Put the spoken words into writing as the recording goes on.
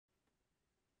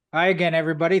Hi again,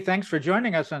 everybody. Thanks for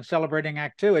joining us on Celebrating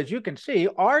Act Two. As you can see,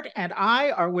 Art and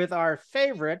I are with our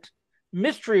favorite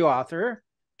mystery author,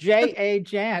 JA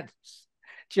Jance.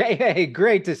 JA,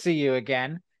 great to see you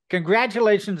again.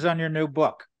 Congratulations on your new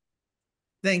book.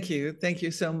 Thank you. Thank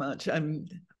you so much. I'm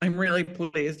really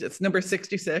pleased. It's number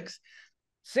 66.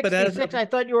 But as 66, I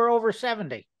thought you were over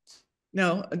 70.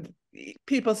 no,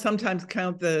 people sometimes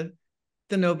count the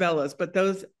novellas, but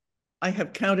those I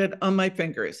have counted on my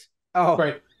fingers. Oh,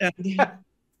 Right. And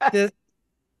this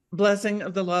Blessing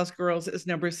of the Lost Girls is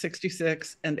number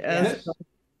 66. And as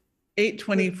Yes.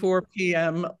 8:24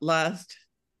 p.m. last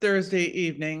Thursday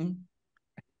evening,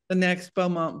 the next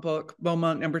Beaumont book,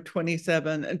 Beaumont number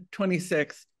 27 and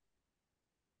 26,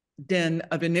 Den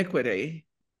of Iniquity,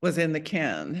 was in the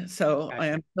can. So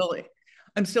Gotcha.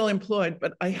 I'm still employed,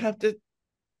 but I have to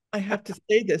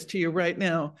say this to you right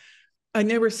now. I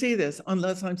never see this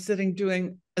unless I'm sitting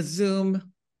doing a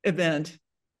Zoom event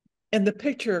and the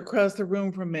picture across the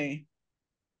room from me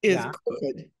is Yeah.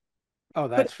 crooked. Oh,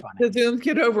 But that's funny. the Zooms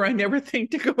get over, I never think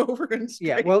to go over and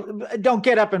Yeah, straight. well, don't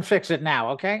get up and fix it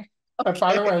now, okay?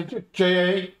 By the way,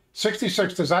 JA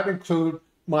 66, does that include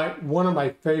one of my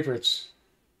favorites,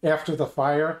 After the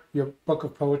Fire, your book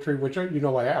of poetry, which I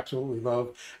absolutely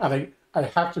love. And I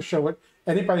have to show it.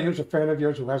 Anybody who's a fan of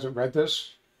yours who hasn't read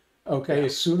this, okay, Yeah.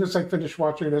 as soon as they finish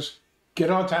watching this, get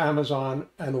onto Amazon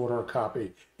and order a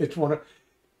copy. It's one of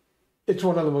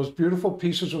the most beautiful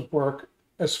pieces of work,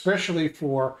 especially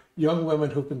for young women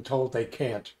who've been told they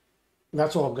can't. And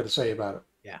that's all I'm going to say about it.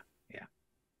 Yeah, yeah.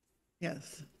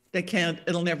 Yes, they can't.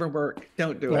 It'll never work.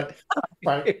 Don't do Right. it.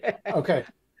 Right. Okay.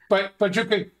 But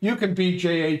you can be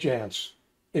JA Jance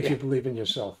if you Yeah. believe in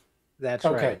yourself. That's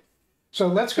Okay. right. So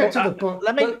let's get to the book.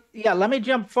 Let me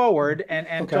jump forward and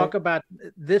Okay. talk about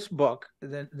this book,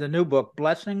 the new book,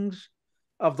 Blessings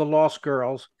of the Lost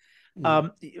Girls.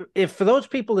 If for those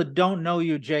people that don't know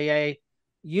you, JA,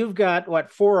 you've got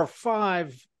what, 4 or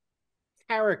 5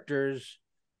 characters,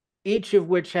 each of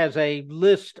which has a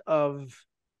list of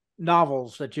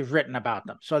novels that you've written about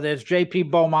them. So there's J.P.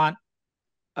 Beaumont,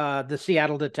 the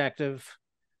Seattle detective,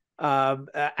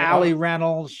 Allie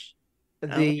Reynolds,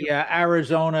 the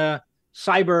Arizona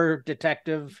cyber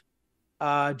detective,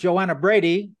 Joanna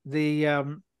Brady, the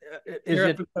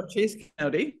Sheriff of Cochise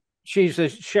County. she's a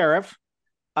sheriff,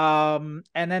 and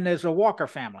then there's a Walker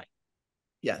family.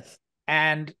 Yes.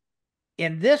 And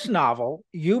in this novel,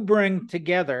 you bring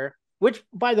together, which,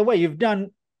 by the way, you've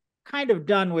done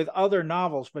with other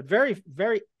novels, but very,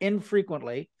 very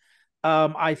infrequently.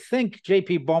 I think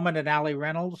J.P. Bowman and Allie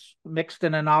Reynolds mixed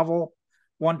in a novel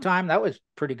one time. That was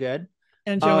pretty good.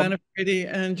 And Joanna Brady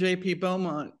and J.P.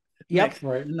 Beaumont. Yep.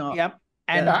 Right. Yep.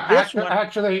 And this one,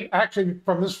 actually,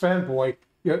 from this fanboy,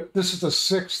 this is the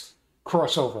 6th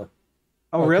crossover.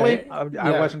 Oh, okay? Really?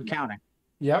 I wasn't counting.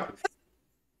 Yep.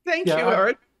 Thank you,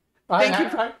 Art. Thank you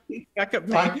for back up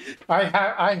me.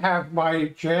 I have my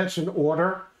Jance in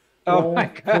order. Oh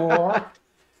my God.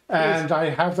 And I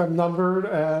have them numbered,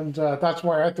 and that's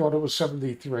why I thought it was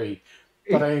 73.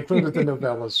 But I included the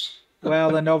novellas.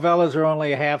 Well, the novellas are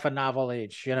only a half a novel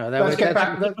each. Let's get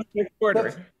back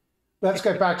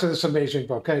to this amazing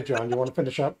book. Hey, John, you want to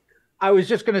finish up? I was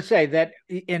just going to say that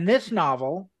in this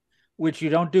novel, which you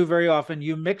don't do very often,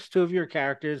 you mix 2 of your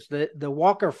characters, the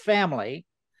Walker family.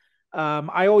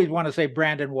 I always want to say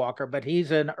Brandon Walker, but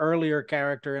he's an earlier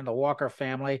character in the Walker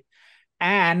family,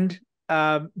 and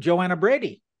Joanna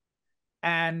Brady.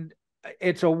 And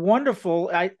it's a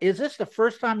wonderful. Is this the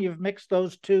first time you've mixed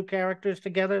those 2 characters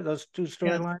together, those 2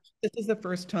 storylines? Yes, this is the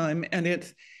first time, and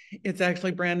it's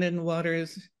actually Brandon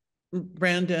Walker's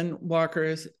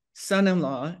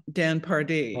son-in-law, Dan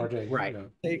Pardee, right,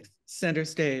 takes center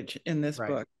stage in this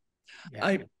book.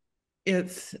 Yeah.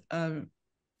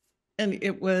 And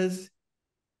it was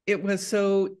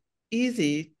so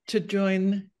easy to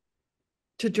join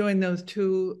those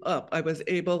 2 up. I was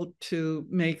able to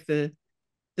make the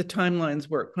timelines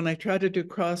work. When I try to do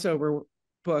crossover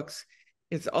books,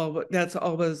 that's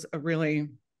always a really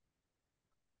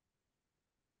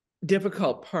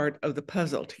difficult part of the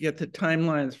puzzle, to get the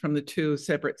timelines from the 2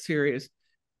 separate series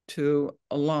to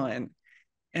align.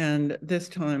 And this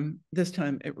time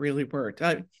it really worked.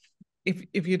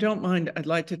 If you don't mind, I'd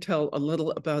like to tell a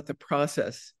little about the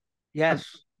process. Yes,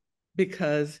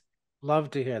 because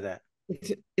love to hear that.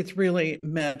 It's really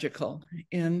magical.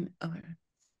 In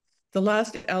the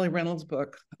last Allie Reynolds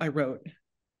book I wrote,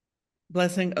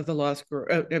 Blessing of the Lost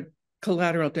Girl,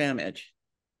 Collateral Damage,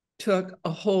 took a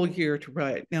whole year to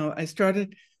write. Now I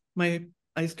started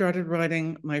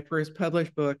writing my first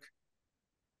published book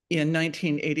in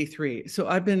 1983. So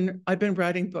I've been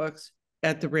writing books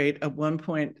at the rate of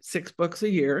 1.6 books a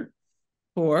year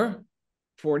for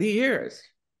 40 years.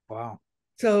 Wow.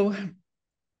 So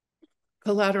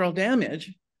collateral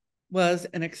damage was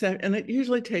an exception, and it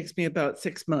usually takes me about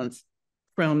 6 months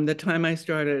from the time I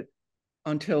started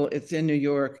until it's in New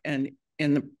York and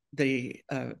in the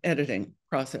editing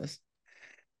process.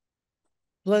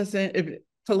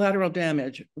 Collateral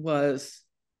damage was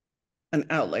an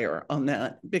outlier on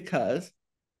that because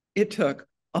it took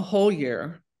a whole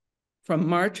year from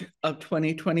March of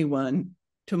 2021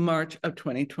 to March of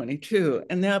 2022.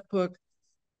 And that book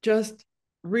just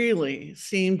really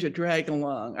seemed to drag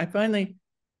along.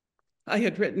 I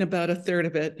had written about a third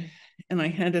of it and I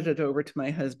handed it over to my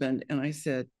husband and I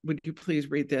said, would you please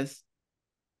read this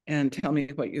and tell me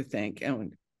what you think?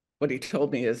 And what he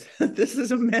told me is, this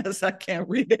is a mess, I can't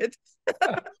read it.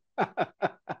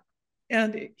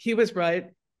 And he was right,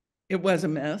 it was a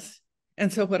mess.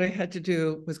 And so what I had to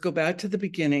do was go back to the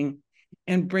beginning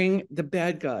and bring the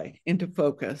bad guy into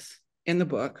focus in the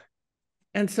book.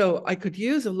 And so I could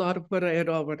use a lot of what I had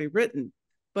already written,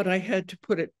 but I had to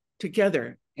put it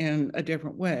together in a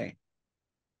different way.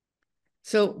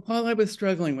 So while I was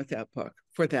struggling with that book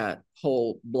for that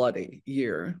whole bloody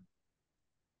year,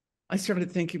 I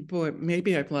started thinking, boy,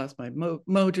 maybe I've lost my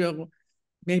mojo.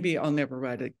 Maybe I'll never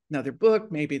write another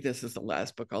book. Maybe this is the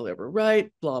last book I'll ever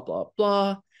write, blah, blah,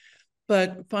 blah.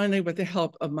 But finally, with the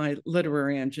help of my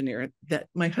literary engineer, that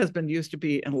my husband used to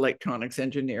be an electronics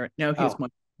engineer. Now he's my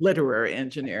literary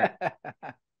engineer.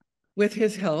 With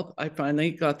his help, I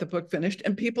finally got the book finished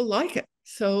and people like it.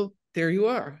 So there you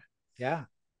are. Yeah.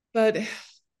 But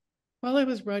while I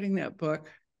was writing that book,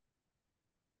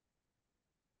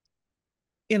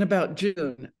 in about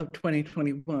June of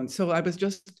 2021, so I was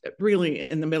just really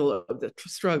in the middle of the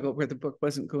struggle where the book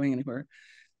wasn't going anywhere,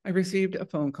 I received a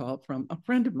phone call from a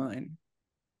friend of mine.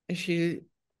 She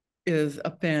is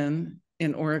a fan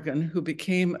in Oregon who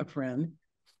became a friend,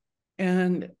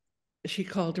 and she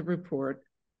called to report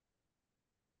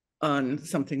on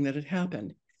something that had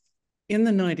happened. In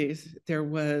the 90s, there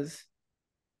was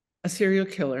a serial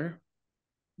killer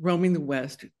roaming the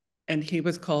West, and he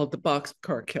was called the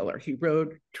boxcar killer. He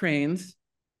rode trains,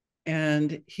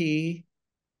 and he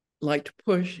liked to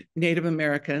push Native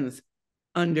Americans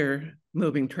under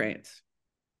moving trains.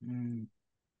 Mm.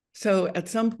 So at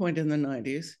some point in the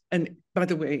 90s, and by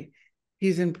the way,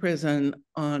 he's in prison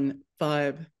on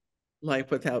 5 life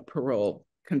without parole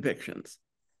convictions.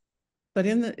 But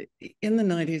in the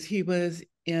 90s,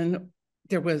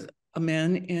 there was a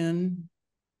man in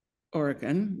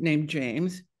Oregon named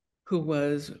James who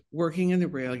was working in the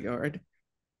rail yard.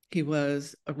 He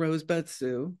was a Rosebud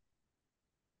Sioux.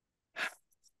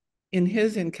 In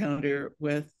his encounter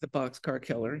with the boxcar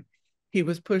killer, he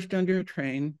was pushed under a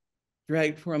train,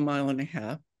 dragged for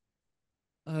 1.5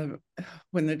 miles.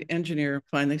 When the engineer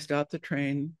finally stopped the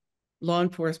train, law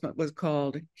enforcement was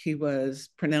called. He was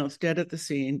pronounced dead at the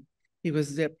scene. He was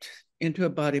zipped into a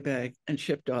body bag and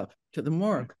shipped off to the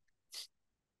morgue.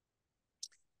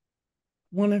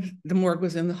 The morgue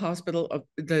was in the hospital, of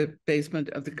the basement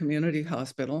of the community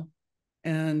hospital.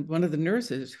 And one of the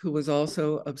nurses, who was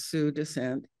also of Sioux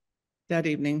descent, that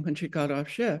evening when she got off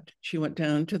shift, she went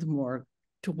down to the morgue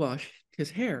to wash his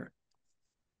hair.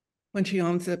 When she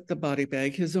unzipped the body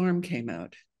bag, his arm came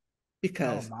out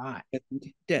because he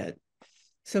wasn't dead.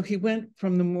 So he went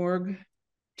from the morgue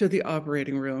to the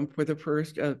operating room for the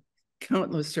first of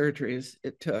countless surgeries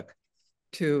it took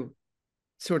to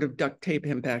sort of duct tape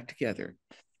him back together.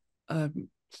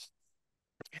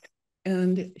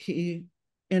 And he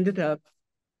ended up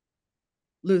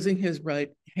losing his right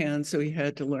hand, so he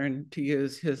had to learn to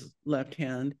use his left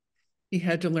hand. He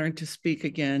had to learn to speak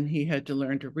again. He had to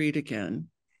learn to read again.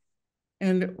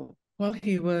 And while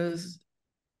he was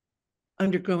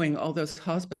undergoing all those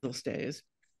hospital stays,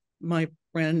 my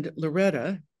friend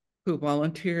Loretta, who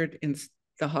volunteered in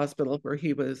the hospital where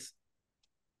he was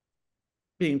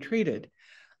being treated,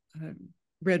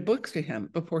 read books to him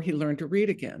before he learned to read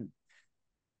again.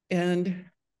 And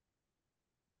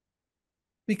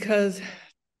because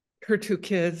her 2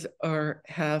 kids are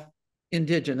half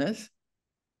Indigenous,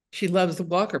 she loves the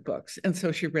Walker books. And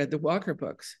so she read the Walker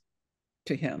books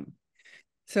to him.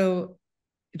 So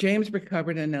James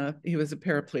recovered enough. He was a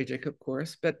paraplegic, of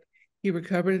course, but he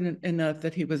recovered enough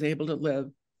that he was able to live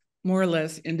more or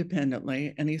less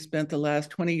independently. And he spent the last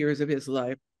 20 years of his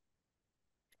life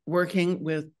working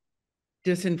with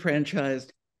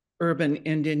disenfranchised urban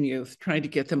Indian youth, trying to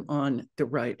get them on the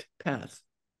right path.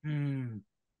 Mm.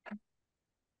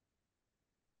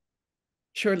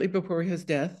 Shortly before his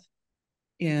death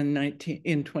in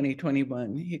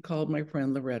 2021, he called my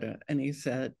friend Loretta and he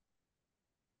said,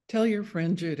 "Tell your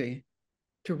friend Judy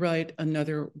to write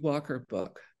another Walker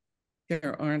book.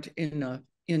 there aren't enough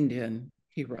Indian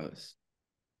heroes.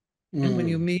 Mm. And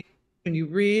when you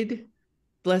read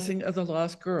Blessing of the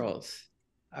Lost Girls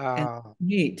and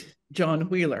meet John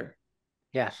Wheeler,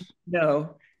 yes,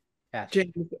 no, yes.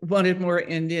 James wanted more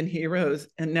Indian heroes,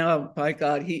 and now, by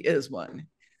God, he is one.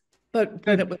 But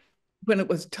when it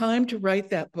was time to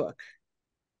write that book,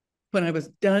 when I was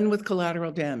done with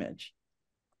Collateral Damage,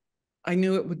 I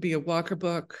knew it would be a Walker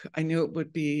book. I knew it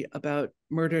would be about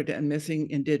murdered and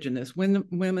missing Indigenous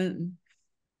women,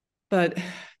 but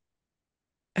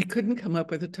I couldn't come up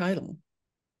with a title.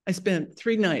 I spent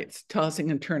 3 nights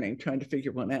tossing and turning, trying to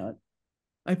figure one out.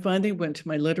 I finally went to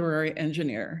my literary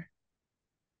engineer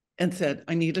and said,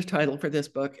 I need a title for this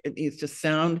book. It needs to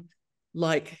sound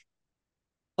like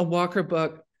a Walker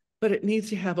book, but it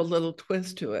needs to have a little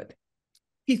twist to it.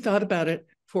 He thought about it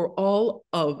for all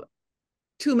of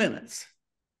 2 minutes.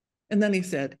 And then he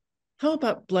said, how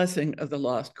about Blessing of the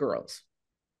Lost Girls?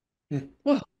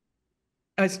 Well,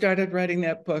 I started writing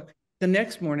that book the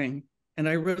next morning, and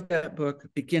I wrote that book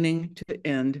beginning to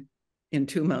end in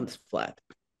 2 months flat.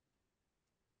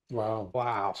 Wow.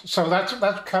 Wow. So that's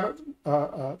kind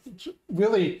of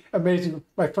really amazing.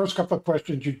 My first couple of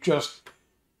questions you just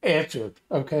answered,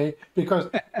 okay? Because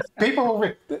people,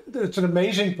 it's an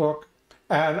amazing book.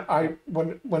 And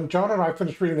when John and I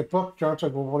finished reading the book, John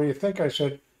said, well, what do you think? I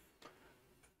said,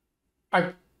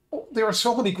 there are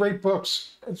so many great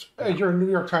books. You're a New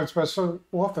York Times bestselling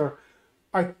author.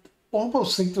 I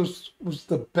almost think this was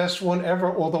the best one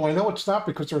ever, although I know it's not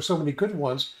because there are so many good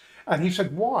ones. And he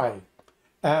said, why?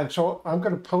 And so I'm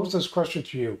going to pose this question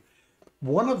to you.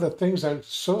 One of the things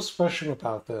that's so special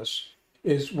about this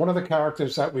is one of the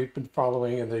characters that we've been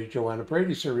following in the Joanna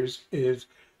Brady series is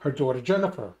her daughter,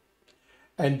 Jennifer.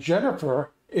 And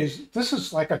Jennifer this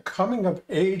is like a coming of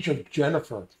age of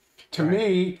Jennifer. To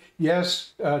me,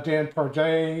 yes, Dan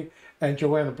Parday and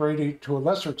Joanna Brady to a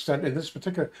lesser extent in this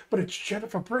particular, but it's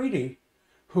Jennifer Brady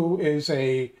who is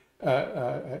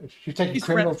she's taking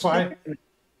criminal science.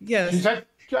 Yes.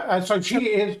 So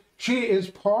she is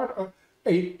part of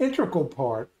an integral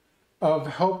part of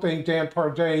helping Dan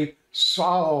Parday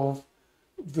solve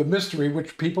the mystery,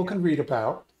 which people can read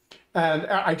about. And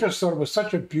I just thought it was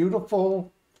such a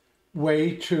beautiful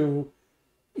way to,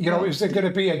 is there going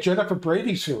to be a Jennifer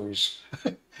Brady series?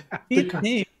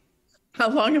 How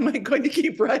long am I going to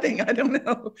keep writing? I don't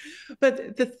know.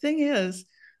 But the thing is,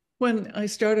 when I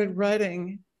started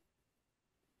writing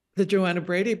the Joanna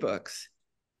Brady books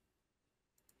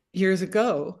years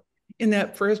ago, in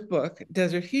that first book,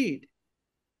 Desert Heat,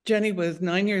 Jenny was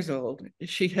 9 years old.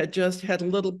 She had just had a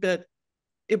little bit.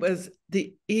 It was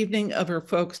the evening of her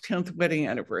folks' 10th wedding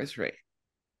anniversary.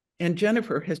 And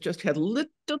Jennifer has just had a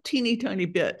little teeny tiny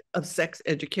bit of sex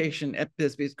education at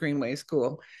Bisbee's Greenway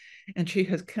School. And she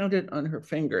has counted on her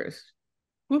fingers,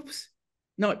 whoops,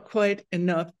 not quite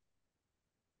enough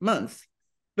months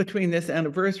between this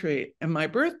anniversary and my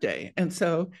birthday. And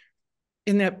so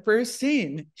in that first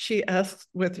scene, she asks,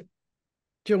 with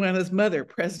Joanna's mother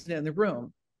present in the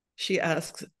room, she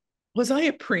asks, was I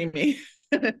a preemie?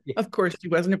 Of course, she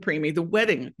wasn't a preemie. The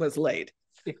wedding was late.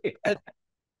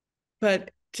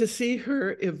 But to see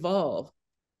her evolve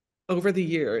over the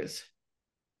years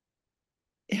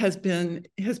has been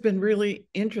really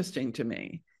interesting to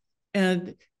me.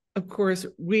 And of course,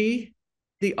 we,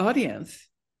 the audience,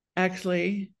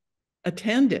 actually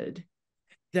attended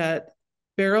that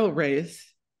barrel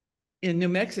race in New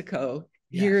Mexico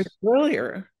years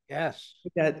earlier. Yes.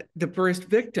 That the first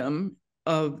victim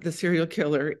of the serial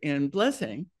killer in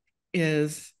Blessing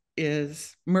is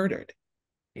murdered.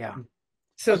 Yeah.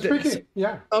 So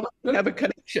have a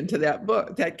connection to that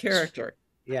book, that character.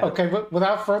 Yeah. Okay, but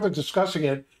without further discussing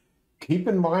it, keep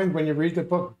in mind when you read the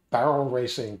book Barrel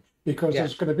Racing, because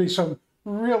there's going to be some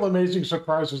real amazing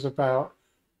surprises about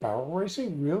barrel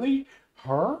racing. Really?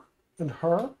 Her?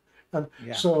 And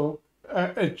so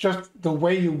it's just the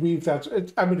way you weave that.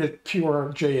 It's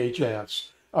pure JA Jance.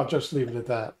 I'll just leave it at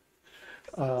that.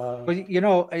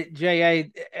 But JA,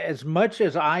 as much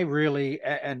as I really,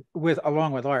 and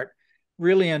along with Art,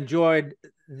 really enjoyed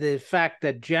the fact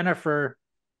that Jennifer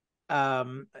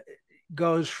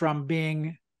goes from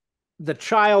being the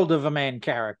child of a main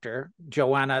character,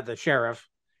 Joanna the sheriff,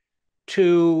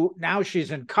 to now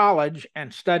she's in college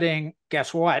and studying,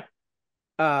 guess what?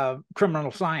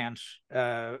 Criminal science.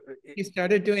 She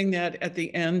started doing that at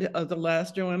the end of the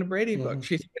last Joanna Brady book.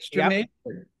 She switched her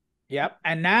major. Yep.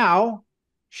 And now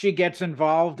she gets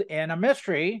involved in a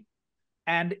mystery.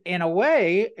 And in a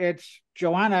way, it's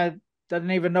Joanna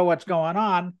doesn't even know what's going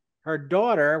on. Her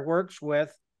daughter works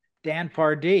with Dan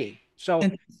Pardee. So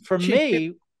for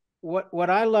me, what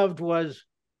I loved was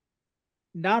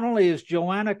not only is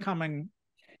Joanna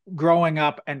growing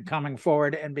up and coming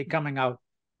forward and becoming a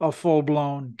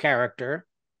full-blown character,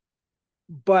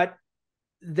 but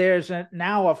there's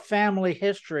now a family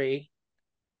history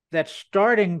that's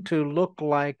starting to look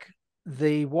like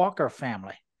the Walker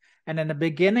family. And in the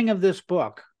beginning of this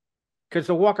book, because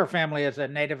the Walker family is a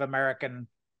Native American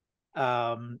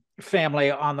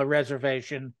family on the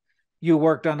reservation. You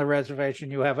worked on the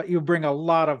reservation. You bring a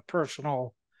lot of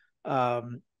personal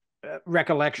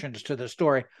recollections to the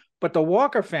story. But the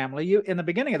Walker family, you in the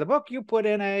beginning of the book, you put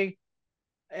in a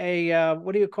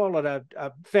what do you call it,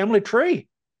 a family tree,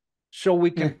 so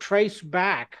we can trace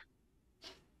back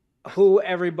who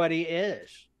everybody is.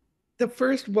 The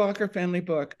first Walker family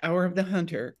book, Hour of the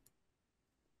Hunter,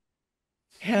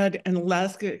 had an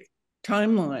Alaska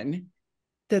timeline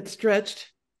that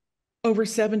stretched over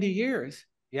 70 years.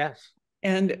 Yes.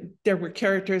 And there were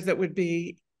characters that would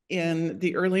be in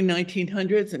the early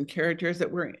 1900s and characters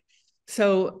that were,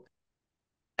 so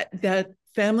that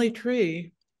family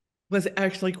tree was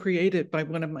actually created by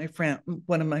one of my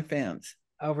fans.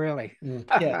 Oh, really?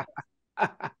 Yeah.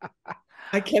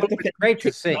 I kept it great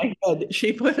to see.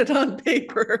 She put it on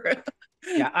paper.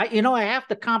 Yeah, I have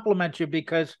to compliment you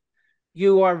because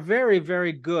you are very,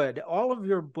 very good. All of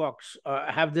your books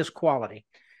have this quality,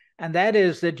 and that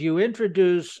is that you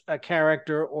introduce a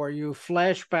character or you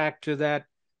flash back to that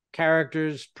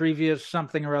character's previous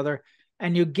something or other,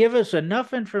 and you give us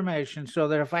enough information so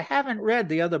that if I haven't read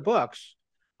the other books,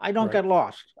 I don't get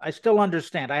lost. I still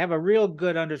understand. I have a real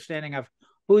good understanding of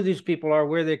who these people are,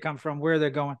 where they come from, where they're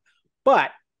going.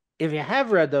 But if you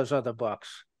have read those other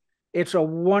books, it's a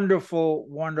wonderful,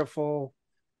 wonderful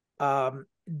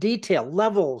detail,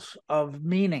 levels of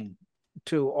meaning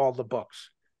to all the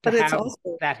books. But it's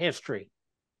also that history.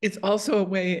 It's also a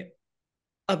way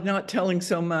of not telling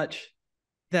so much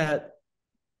that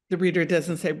the reader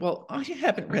doesn't say, well, oh, you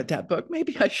haven't read that book.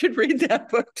 Maybe I should read that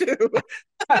book too.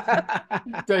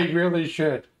 They really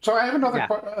should. So I have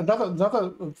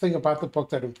another thing about the book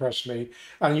that impressed me,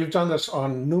 and you've done this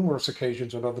on numerous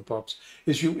occasions in other books,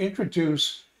 is you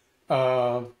introduce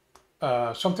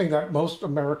something that most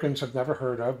Americans have never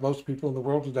heard of, most people in the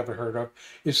world have never heard of,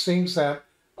 is things that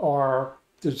are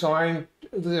designed,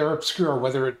 they're obscure,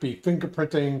 whether it be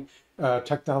fingerprinting,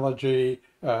 technology,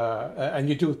 and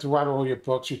you do it throughout all your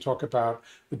books. You talk about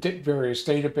the various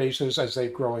databases as they're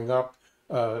growing up,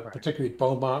 particularly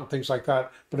Beaumont, things like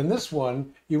that. But in this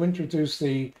one, you introduce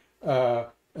the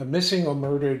Missing or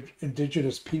Murdered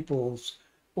Indigenous Peoples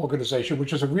Organization,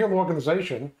 which is a real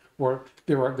organization where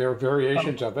there are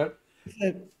variations of it.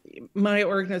 My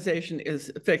organization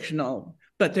is fictional,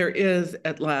 but there is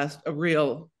at last a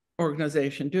real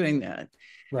organization doing that.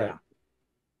 Right.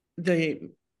 The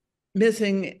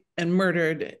missing and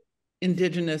murdered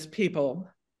Indigenous people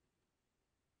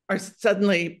are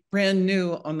suddenly brand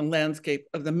new on the landscape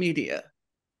of the media,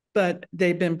 but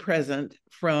they've been present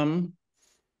from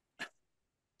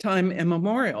time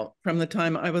immemorial. From the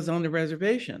time I was on the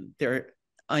reservation,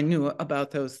 I knew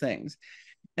about those things.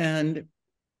 And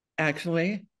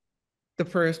actually, the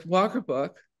first Walker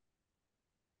book,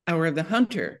 Hour of the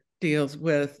Hunter, deals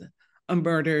with a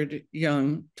murdered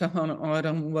young Tohono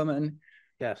O'odham woman,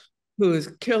 yes, whose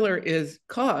killer is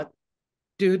caught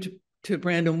due to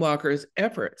Brandon Walker's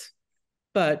efforts,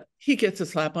 but he gets a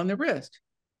slap on the wrist.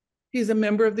 He's a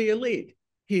member of the elite.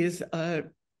 He's a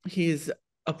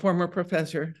former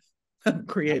professor of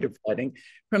creative writing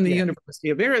from the University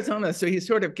of Arizona, so he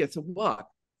sort of gets a walk.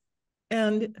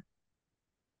 And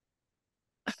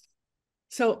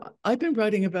so I've been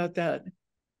writing about that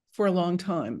for a long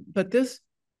time, but this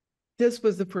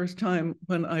was the first time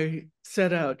when I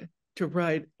set out to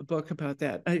write a book about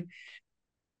that.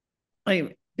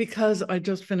 Because I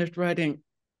just finished writing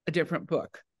a different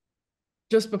book.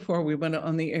 Just before we went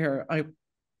on the air, I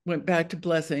went back to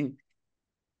Blessing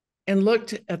and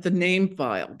looked at the name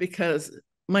file, because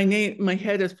my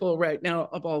head is full right now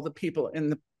of all the people in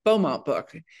the Beaumont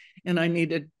book, and I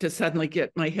needed to suddenly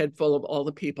get my head full of all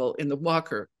the people in the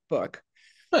Walker book.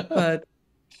 But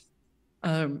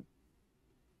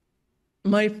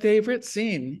my favorite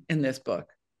scene in this book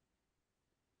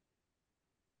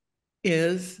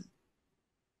is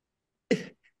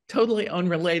totally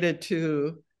unrelated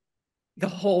to the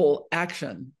whole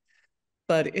action,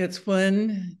 but it's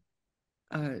when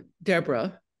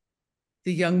Deborah,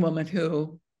 the young woman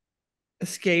who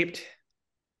escaped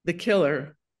the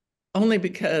killer only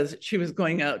because she was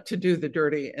going out to do the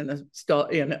dirty in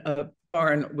a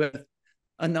barn with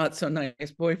a not so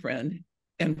nice boyfriend,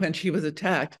 and when she was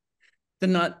attacked, the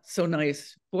not so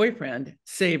nice boyfriend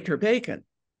saved her bacon.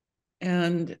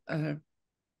 And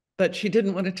But she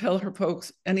didn't want to tell her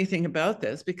folks anything about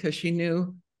this because she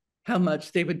knew how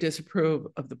much they would disapprove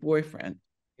of the boyfriend.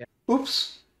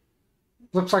 Oops.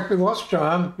 Looks like we lost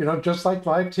John, just like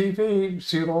live TV, you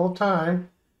see it all the time.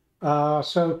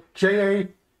 So JA,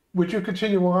 would you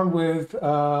continue on with,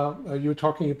 you were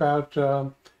talking about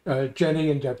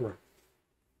Jenny and Deborah.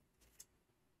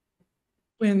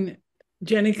 When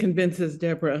Jenny convinces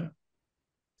Deborah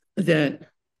that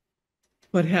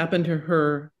what happened to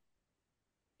her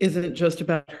isn't just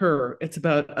about her, it's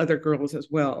about other girls as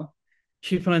well,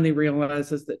 she finally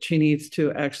realizes that she needs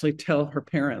to actually tell her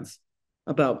parents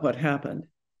about what happened.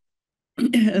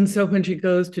 And so when she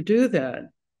goes to do that,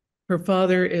 her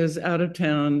father is out of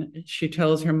town. She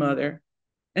tells her mother,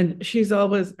 and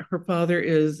her father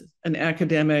is an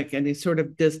academic and he's sort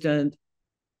of distant.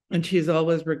 And she's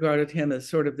always regarded him as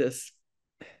sort of this,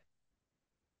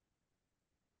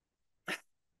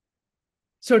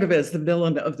 sort of as the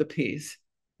villain of the piece.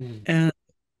 Mm. And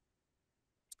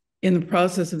in the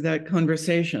process of that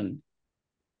conversation,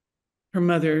 her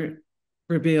mother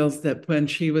reveals that when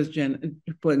she was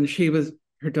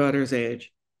her daughter's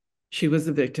age, she was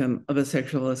the victim of a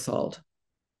sexual assault,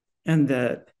 and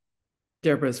that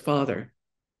Deborah's father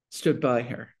stood by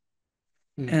her.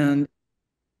 Mm. And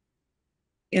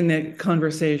in that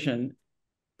conversation,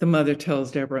 the mother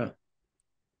tells Deborah,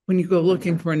 when you go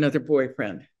looking for another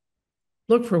boyfriend,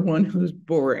 look for one who's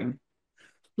boring.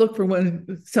 Look for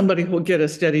somebody who'll get a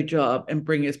steady job and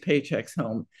bring his paychecks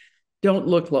home. Don't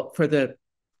look for the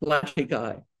flashy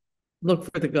guy.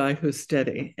 Look for the guy who's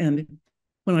steady. And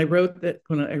when I wrote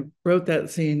that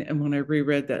scene and when I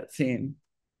reread that scene,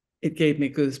 it gave me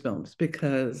goosebumps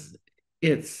because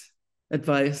it's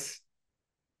advice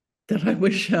that I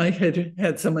wish I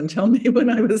had someone tell me when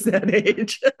I was that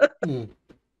age. Mm.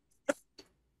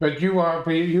 But you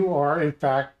are in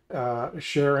fact,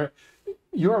 Sheriff,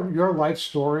 your life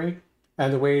story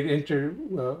and the way it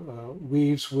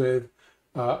interweaves with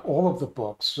all of the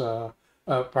books,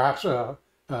 perhaps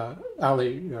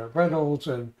Ali Reynolds,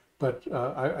 but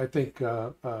I think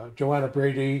Joanna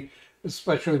Brady,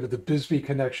 especially with the Bisbee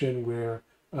connection where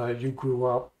you grew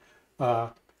up,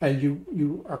 and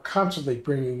you are constantly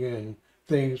bringing in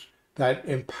things that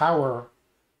empower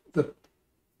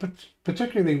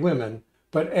particularly women,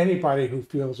 but anybody who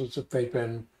feels as if they've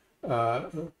been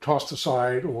tossed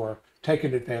aside or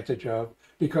taken advantage of,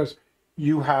 because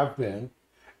you have been,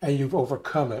 and you've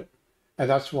overcome it. And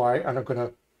that's why, and I'm going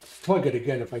to plug it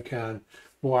again if I can,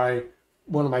 why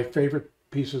one of my favorite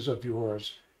pieces of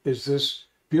yours is this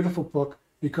beautiful book,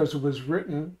 because it was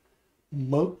written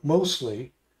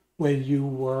mostly when you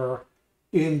were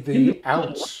in the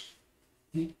outs.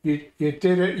 You did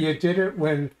it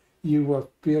when you were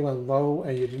feeling low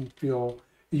and you didn't feel,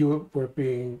 you were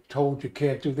being told you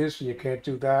can't do this and you can't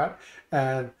do that.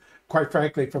 And quite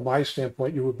frankly, from my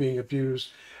standpoint, you were being abused.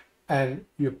 And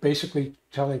you're basically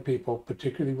telling people,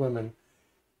 particularly women,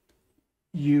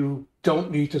 you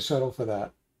don't need to settle for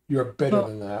that. You're better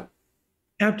than that.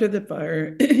 After the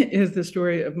Fire is the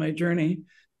story of my journey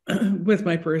with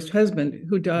my first husband,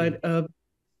 who died of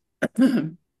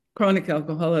chronic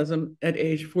alcoholism at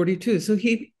age 42. So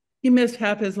he missed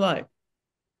half his life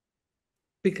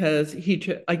because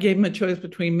I gave him a choice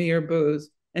between me or booze,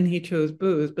 and he chose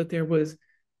booze. But there was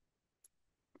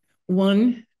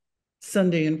one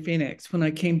Sunday in Phoenix when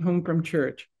I came home from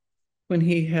church, when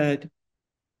he had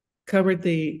covered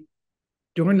the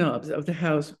doorknobs of the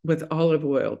house with olive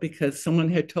oil because someone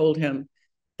had told him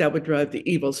that would drive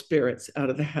the evil spirits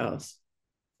out of the house.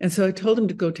 And so I told him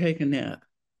to go take a nap.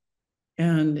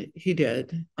 And he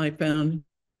did. I found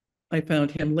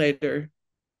him later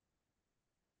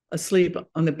asleep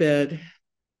on the bed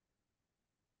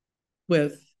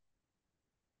with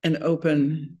an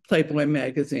open Playboy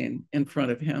magazine in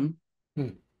front of him.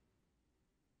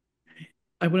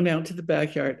 I went out to the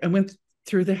backyard. I went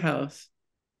through the house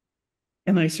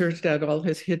and I searched out all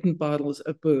his hidden bottles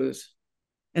of booze.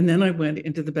 And then I went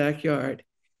into the backyard,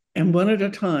 and one at a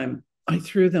time, I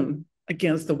threw them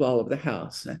against the wall of the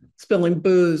house, spilling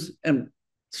booze and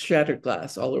shattered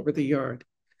glass all over the yard.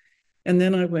 And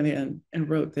then I went in and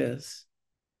wrote this.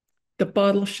 The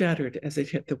bottle shattered as it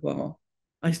hit the wall.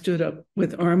 I stood up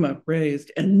with arm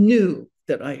upraised and knew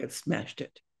that I had smashed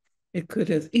it. It could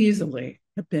as easily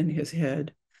have been his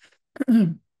head.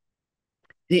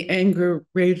 The anger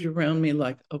raged around me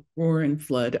like a roaring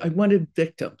flood. I wanted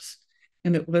victims,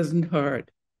 and it wasn't hard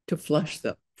to flush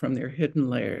them from their hidden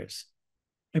layers.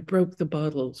 I broke the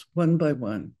bottles one by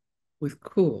one with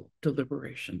cool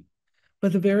deliberation. By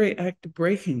the very act of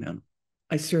breaking them,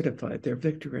 I certified their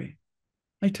victory.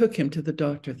 I took him to the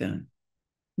doctor then,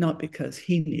 not because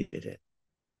he needed it.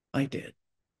 I did.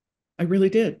 I really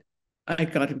did. I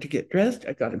got him to get dressed.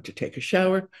 I got him to take a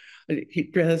shower.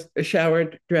 He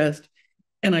showered, dressed,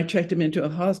 and I checked him into a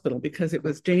hospital because it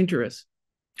was dangerous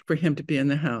for him to be in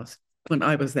the house when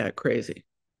I was that crazy.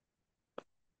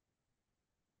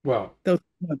 Well, Those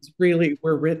books really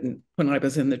were written when I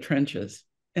was in the trenches.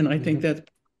 And I think that's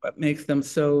what makes them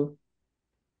so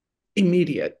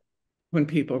immediate when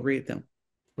people read them.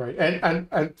 right.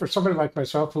 And for somebody like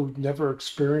myself who never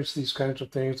experienced these kinds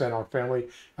of things, and our family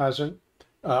hasn't,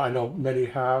 I know many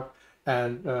have,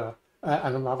 and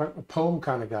I'm not a poem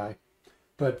kind of guy,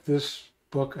 but this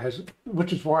book has,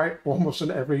 which is why almost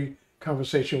in every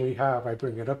conversation we have, I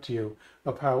bring it up to you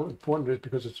of how important it is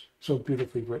because it's so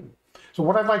beautifully written. So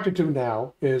what I'd like to do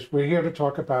now is we're here to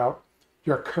talk about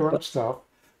your current stuff.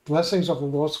 Blessings of the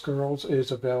Lost Girls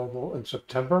is available in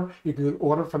September. You can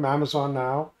order from Amazon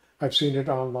now. I've seen it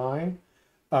online.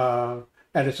 And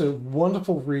it's a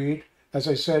wonderful read. As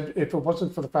I said, if it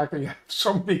wasn't for the fact that you have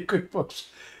so many good books,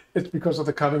 it's because of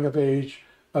the coming of age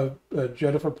of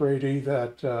Jennifer Brady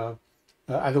that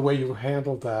and the way you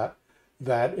handled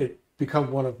that it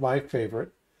become one of my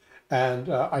favorite. And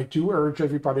I do urge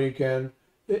everybody again,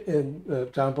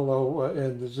 down below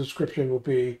in the description will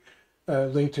be a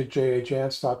link to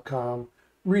jajance.com.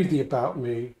 Read the About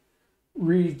Me,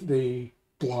 read the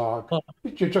blog.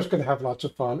 You're just going to have lots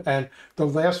of fun. And the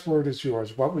last word is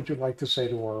yours. What would you like to say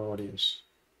to our audience?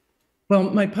 Well,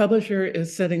 my publisher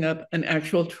is setting up an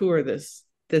actual tour this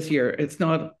year. It's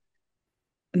not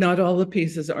all the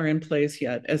pieces are in place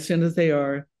yet. As soon as they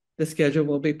are, the schedule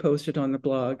will be posted on the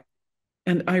blog.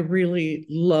 And I really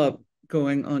love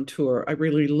going on tour. I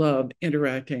really love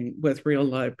interacting with real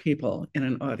live people in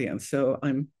an audience. So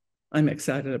I'm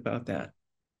excited about that.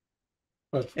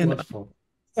 That's and wonderful.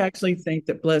 I actually think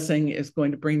that Blessing is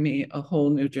going to bring me a whole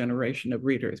new generation of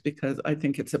readers because I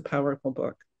think it's a powerful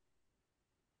book.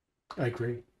 I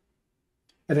agree.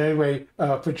 And anyway,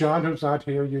 for John, who's not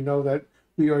here, you know that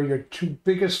we are your two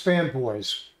biggest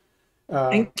fanboys.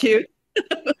 Thank you.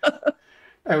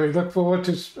 And we look forward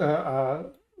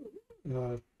to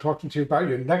talking to you about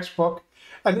your next book.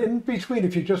 And in between,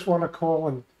 if you just want to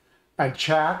call and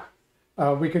chat,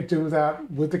 we could do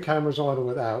that with the cameras on or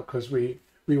without, because we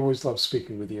always love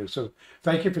speaking with you. So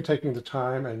thank you for taking the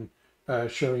time and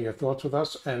sharing your thoughts with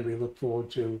us. And we look forward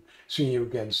to seeing you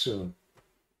again soon.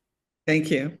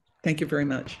 Thank you. Thank you very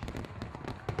much.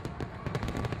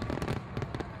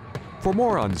 For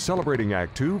more on Celebrating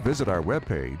Act Two, visit our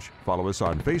webpage, follow us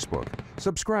on Facebook,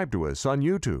 subscribe to us on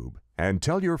YouTube, and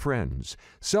tell your friends.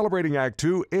 Celebrating Act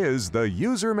Two is the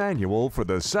user manual for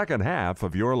the second half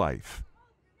of your life.